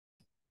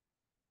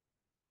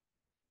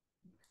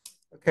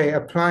Okay,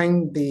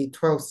 applying the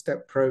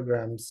 12-step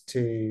programs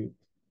to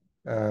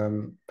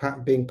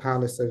being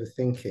powerless over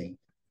thinking.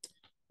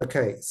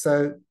 Okay,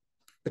 so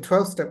the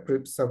 12-step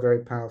groups are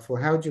very powerful.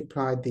 How would you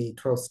apply the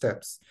 12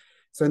 steps?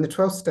 So in the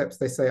 12 steps,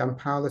 they say, I'm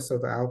powerless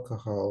over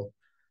alcohol.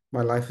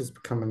 My life has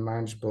become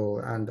unmanageable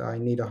and I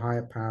need a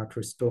higher power to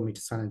restore me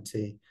to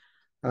sanity.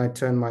 And I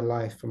turn my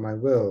life and my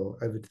will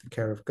over to the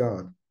care of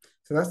God.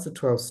 So that's the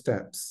 12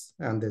 steps.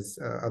 And there's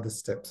other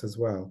steps as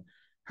well.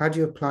 How do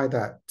you apply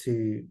that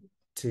to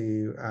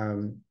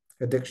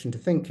addiction to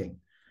thinking?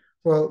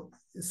 Well,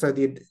 so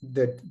the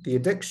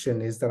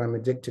addiction is that I'm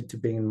addicted to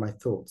being in my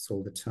thoughts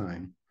all the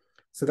time.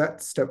 So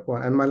that's step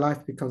one, and my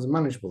life becomes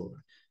manageable.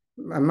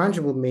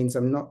 Manageable means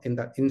I'm not in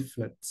that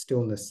infinite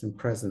stillness and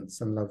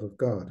presence and love of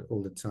God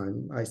all the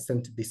time. I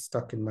tend to be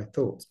stuck in my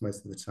thoughts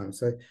most of the time.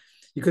 So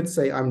you could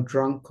say I'm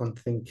drunk on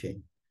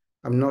thinking.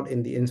 I'm not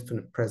in the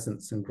infinite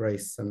presence and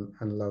grace and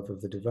love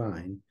of the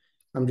divine.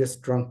 I'm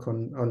just drunk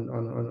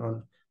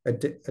on a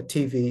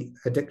TV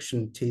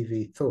addiction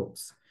TV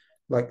thoughts,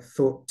 like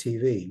thought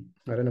TV.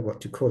 I don't know what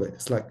to call it.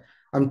 It's like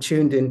I'm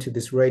tuned into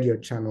this radio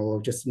channel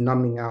of just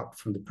numbing out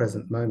from the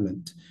present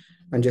moment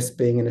and just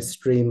being in a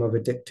stream of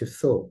addictive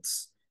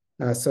thoughts.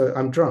 So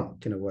I'm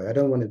drunk in a way. I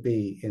don't want to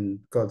be in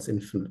God's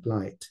infinite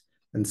light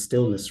and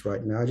stillness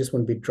right now. I just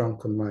want to be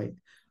drunk on my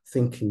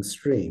thinking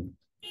stream.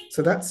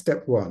 So that's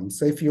step one.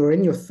 So if you're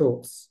in your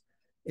thoughts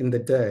in the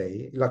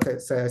day, like I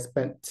say, I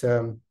spent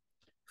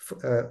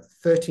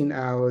 13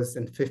 hours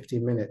and 50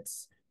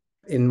 minutes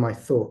in my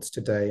thoughts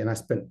today, and I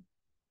spent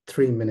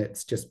 3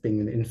 minutes just being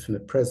in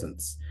infinite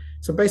presence.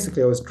 So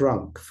basically, I was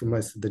drunk for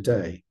most of the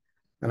day,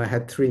 and I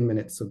had 3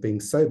 minutes of being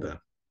sober,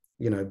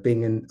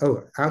 being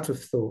out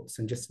of thoughts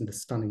and just in the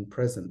stunning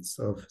presence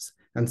of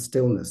and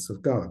stillness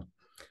of God.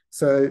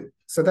 So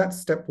that's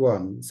step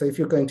one. So if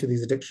you're going to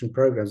these addiction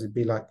programs, it'd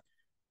be like,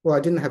 well, I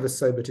didn't have a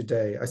sober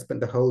today. I spent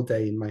the whole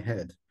day in my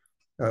head.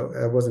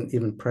 I wasn't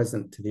even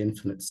present to the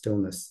infinite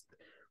stillness.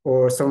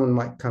 Or someone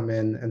might come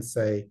in and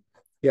say,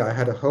 yeah, I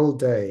had a whole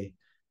day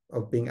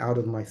of being out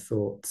of my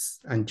thoughts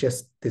and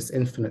just this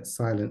infinite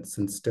silence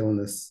and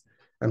stillness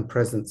and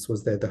presence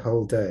was there the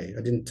whole day.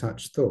 I didn't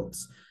touch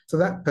thoughts. So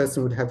that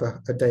person would have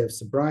a day of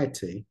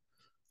sobriety,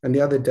 and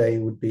the other day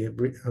would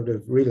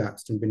have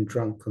relapsed and been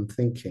drunk on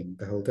thinking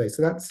the whole day.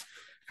 So that's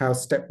how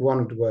step one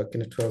would work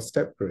in a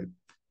 12-step group.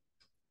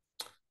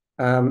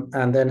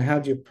 And then how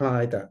do you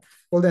apply that?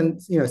 Well, then,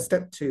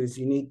 step two is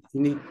you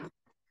need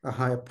a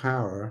higher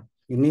power.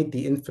 You need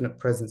the infinite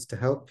presence to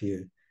help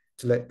you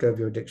to let go of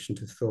your addiction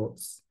to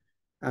thoughts.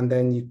 And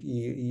then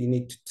you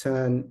need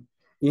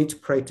to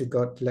pray to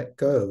God to let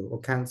go or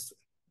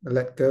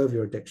let go of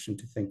your addiction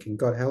to thinking.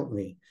 God, help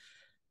me.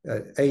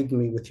 Aid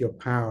me with your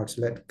power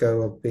to let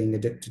go of being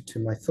addicted to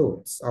my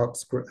thoughts.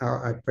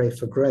 I pray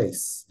for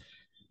grace.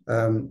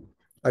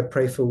 I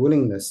pray for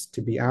willingness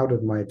to be out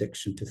of my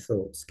addiction to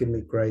thoughts. Give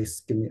me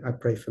grace. I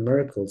pray for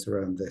miracles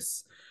around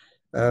this.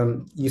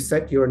 You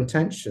set your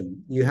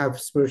intention. You have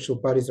spiritual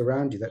buddies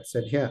around you that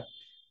said, yeah,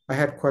 I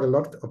had quite a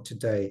lot of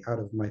today out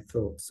of my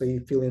thoughts. So you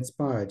feel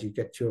inspired. You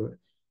get your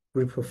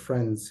group of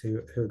friends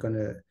who are going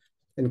to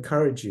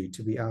encourage you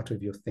to be out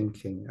of your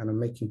thinking and are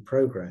making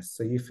progress.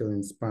 So you feel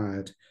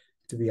inspired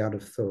to be out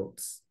of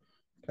thoughts.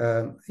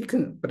 You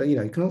can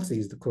also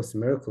use the Course in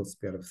Miracles to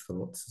be out of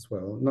thoughts as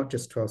well, not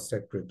just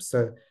 12-step groups.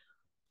 So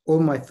all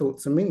my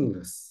thoughts are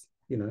meaningless,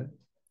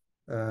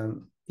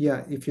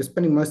 yeah, if you're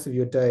spending most of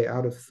your day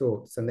out of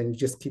thoughts and then you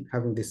just keep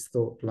having this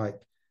thought like,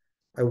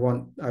 I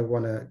want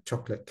a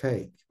chocolate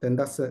cake, then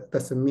that's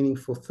a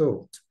meaningful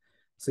thought.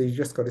 So you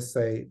just got to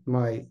say,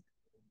 my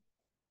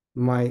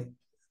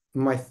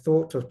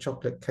thought of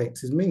chocolate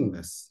cakes is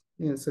meaningless.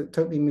 It's a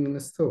totally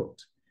meaningless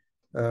thought.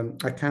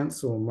 I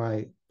cancel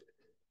my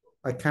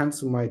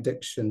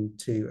addiction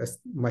to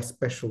my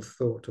special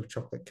thought of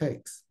chocolate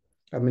cakes.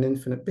 I'm an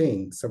infinite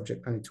being,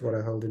 subject only to what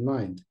I hold in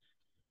mind.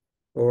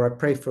 Or I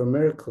pray for a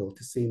miracle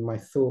to see my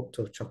thought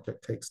of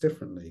chocolate cakes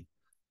differently.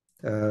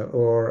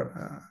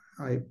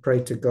 I pray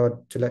to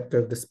God to let go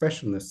of the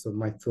specialness of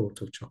my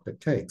thought of chocolate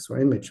cakes or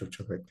image of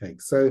chocolate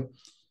cakes. So,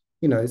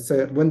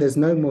 so when there's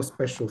no more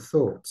special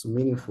thoughts or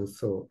meaningful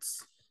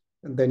thoughts,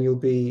 then you'll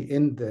be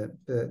in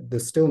the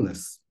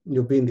stillness.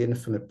 You'll be in the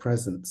infinite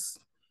presence,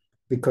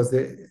 because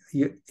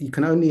you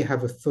can only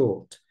have a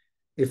thought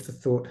if the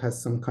thought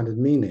has some kind of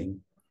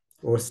meaning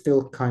or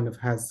still kind of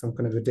has some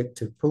kind of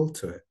addictive pull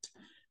to it.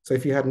 So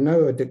if you had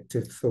no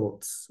addictive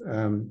thoughts,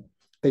 then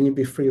you'd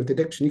be free of the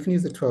addiction. You can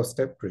use the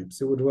 12-step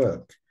groups, it would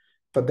work.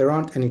 But there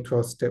aren't any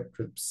 12-step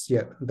groups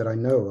yet that I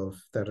know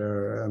of that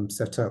are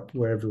set up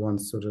where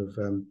everyone's sort of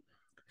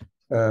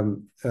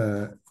on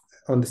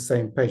the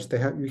same page.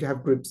 You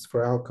have groups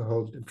for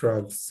alcohol,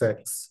 drugs,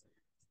 sex,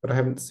 but I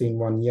haven't seen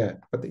one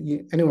yet. But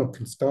anyone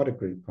can start a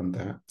group on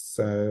that.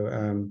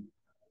 So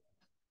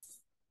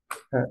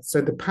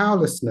the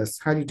powerlessness,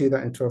 how do you do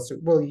that in 12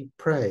 steps? Well, you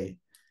pray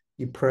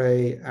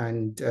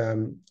and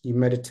you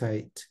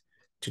meditate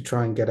to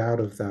try and get out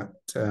of that,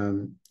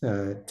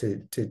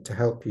 to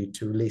help you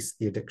to release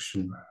the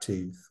addiction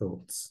to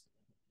thoughts.